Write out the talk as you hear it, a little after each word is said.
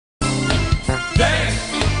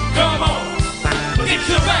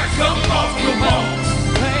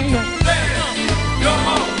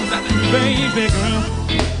baby girl,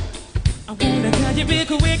 I wanna tell you real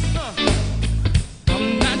quick.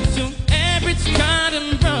 I'm not your average kind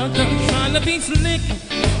of brother trying to be slick.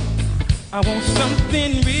 I want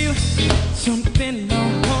something real, something no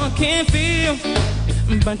one can feel.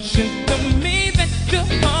 But you told me that your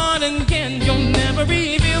heart again you'll never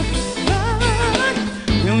reveal. But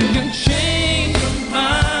will you change your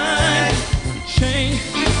mind? Change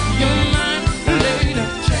your mind later.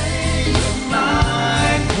 Change your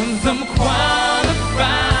mind, 'cause I'm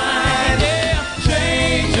qualified. Yeah,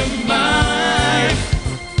 change your mind.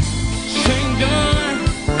 Change your mind.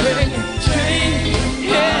 Change your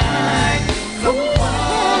mind. I'm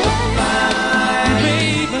qualified.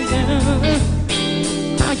 Baby girl,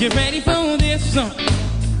 are you ready for this song?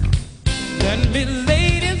 That big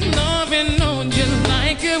lady's loving on you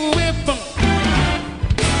like a whip.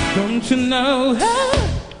 Don't you know?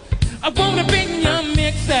 I wanna bring your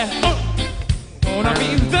mixer. Wanna be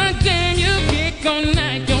the game you pick on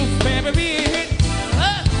night, your favorite hit.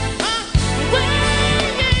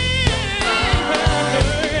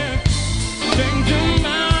 Change your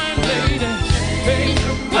mind, lady. Change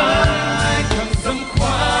your mind, 'cause I'm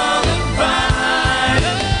qualified.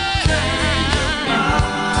 Change your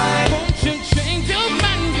mind. Won't you change your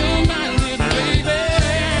mind, little baby?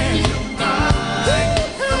 Change your mind.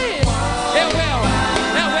 Yeah, well,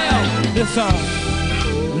 this song.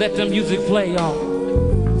 Let the music play, y'all.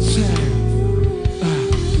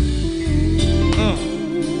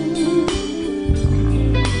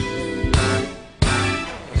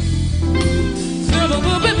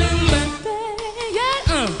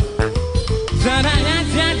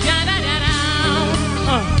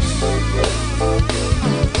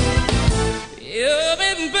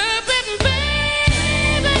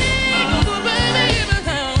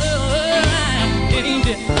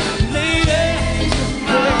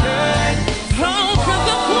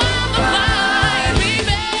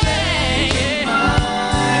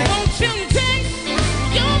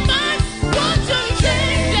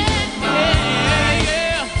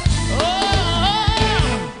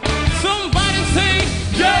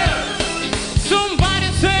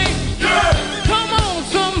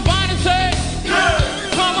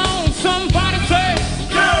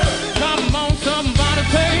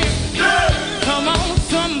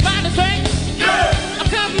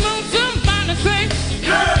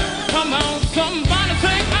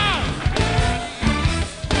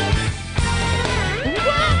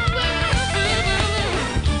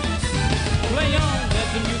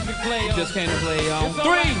 Just came to play, y'all.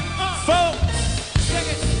 3, 4.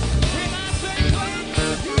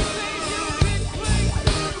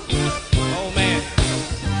 Oh man.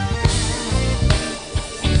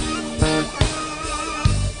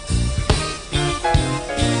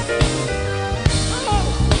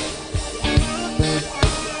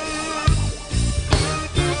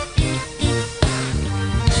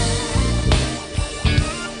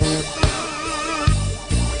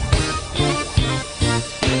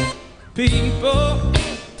 People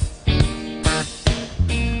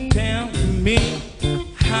tell me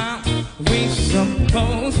how we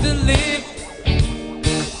supposed to live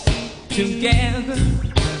together,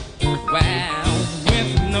 wow,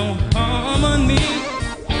 with no harmony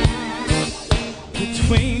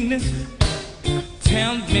between us.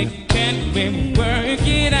 Tell me, can we work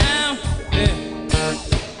it out, yeah,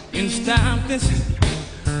 and stop this?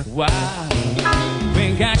 Wow,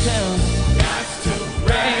 we got to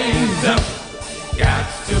raise up, got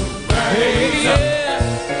to raise up,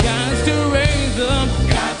 got to raise up,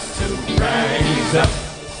 got to raise up,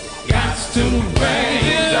 got to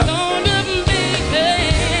raise up,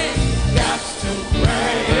 got to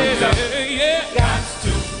raise up, got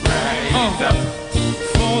to raise up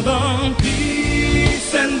for the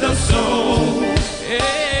peace and the soul.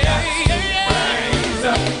 Got to raise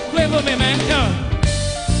up. Play for me, man.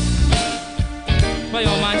 Play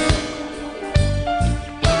on my.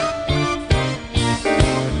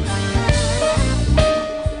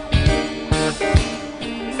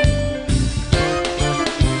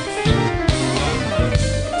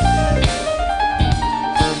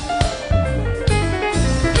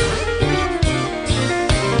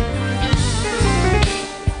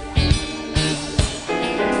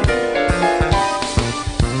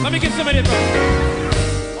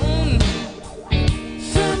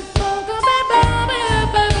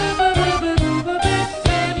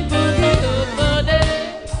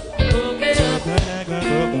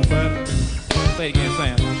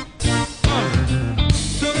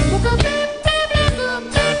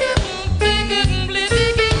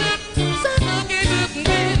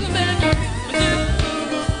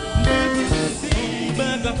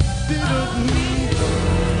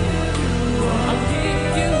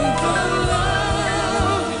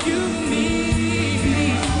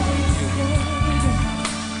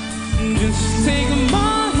 Just take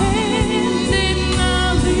my hand and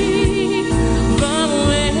I'll lead the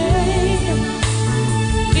way.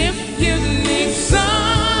 If you need someone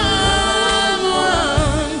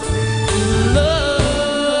to love,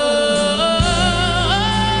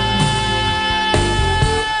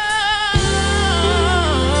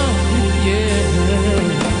 yeah.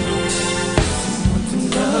 Someone to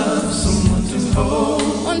love, someone to hold,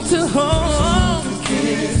 someone to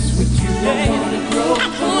kiss with you. I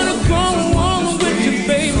wanna grow on with you,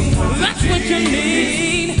 baby. That's what you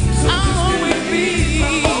need. I'll always be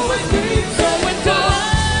so into love.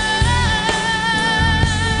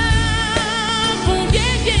 Oh,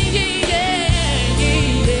 yeah, yeah, yeah,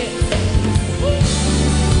 yeah, yeah.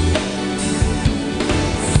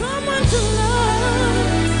 Someone to love,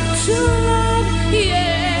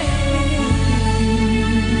 yeah.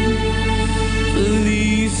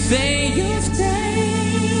 Please say you'll stay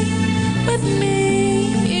with me,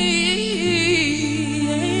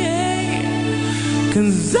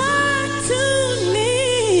 'cause